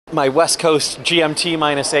My West Coast GMT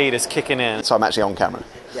 -8 is kicking in. So I'm actually on camera.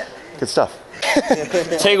 Yeah. Good stuff.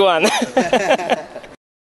 Take one.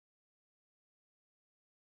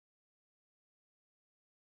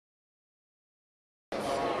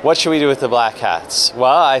 What should we do with the black hats?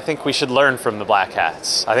 Well, I think we should learn from the black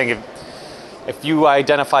hats. I think if you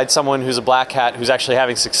identified someone who's a black hat who's actually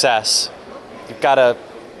having success, you've got to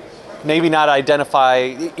maybe not identify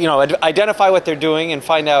what they're doing and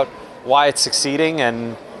find out why it's succeeding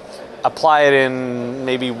and apply it in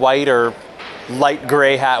maybe white or light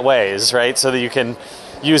gray hat ways, right? So that you can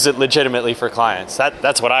use it legitimately for clients.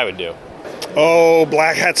 That's what I would do. Oh,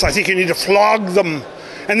 black hats, I think you need to flog them.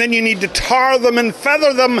 And then you need to tar them and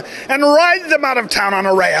feather them and ride them out of town on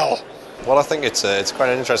a rail. Well, I think it's quite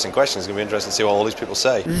an interesting question. It's going to be interesting to see what all these people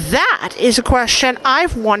say. That is a question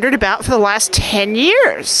I've wondered about for the last 10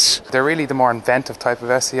 years. They're really the more inventive type of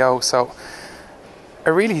SEO, so I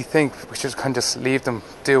really think we should kind of just leave them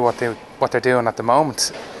do what they're doing at the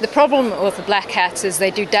moment. The problem with the black hats is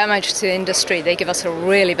they do damage to the industry. They give us a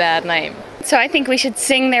really bad name. So I think we should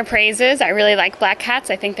sing their praises. I really like black hats.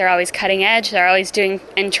 I think they're always cutting edge. They're always doing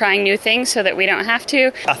and trying new things so that we don't have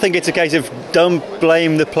to. I think it's a case of don't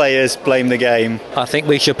blame the players, blame the game. I think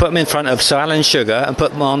we should put them in front of Sal and Sugar and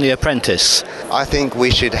put them on The Apprentice. I think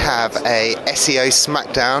we should have a SEO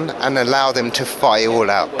smackdown and allow them to fight it all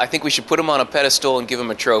out. I think we should put them on a pedestal and give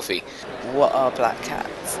them a trophy. What are black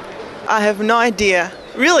hats? I have no idea.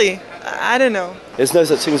 Really? I don't know. There's no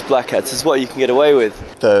such thing as black hats. It's what you can get away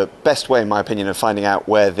with. The best way, in my opinion, of finding out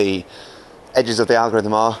where the edges of the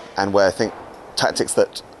algorithm are and where I think tactics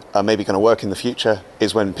that are maybe going to work in the future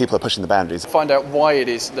is when people are pushing the boundaries. Find out why it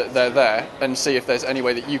is that they're there and see if there's any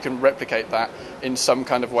way that you can replicate that in some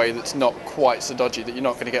kind of way that's not quite so dodgy that you're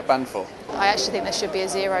not going to get banned for. I actually think there should be a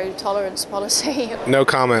zero tolerance policy. No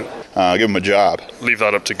comment. Give them a job. Leave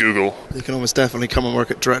that up to Google. They can almost definitely come and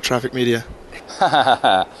work at Direct Traffic Media.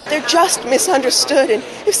 They're just misunderstood, and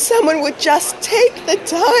if someone would just take the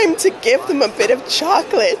time to give them a bit of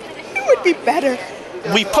chocolate, it would be better.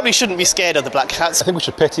 We probably shouldn't be scared of the black hats. I think we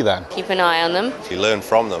should pity them. Keep an eye on them. You learn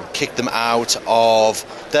from them. Kick them out of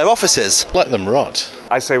their offices. Let them rot.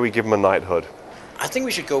 I say we give them a knighthood. I think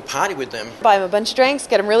we should go party with them. Buy them a bunch of drinks,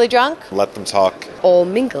 get them really drunk. Let them talk. Or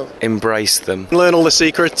mingle. Embrace them. Learn all the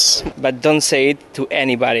secrets. But don't say it to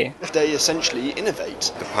anybody. They essentially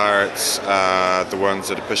innovate. The pirates are the ones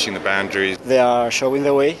that are pushing the boundaries. They are showing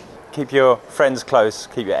the way. Keep your friends close,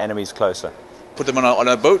 keep your enemies closer. Put them on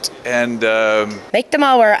a boat and... Make them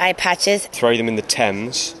all wear eye patches. Throw them in the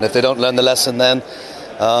Thames. And if they don't learn the lesson then,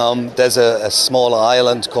 there's a small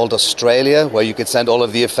island called Australia where you could send all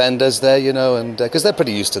of the offenders there, and because they're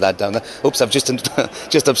pretty used to that down there. Oops, I've just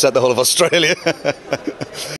upset the whole of Australia.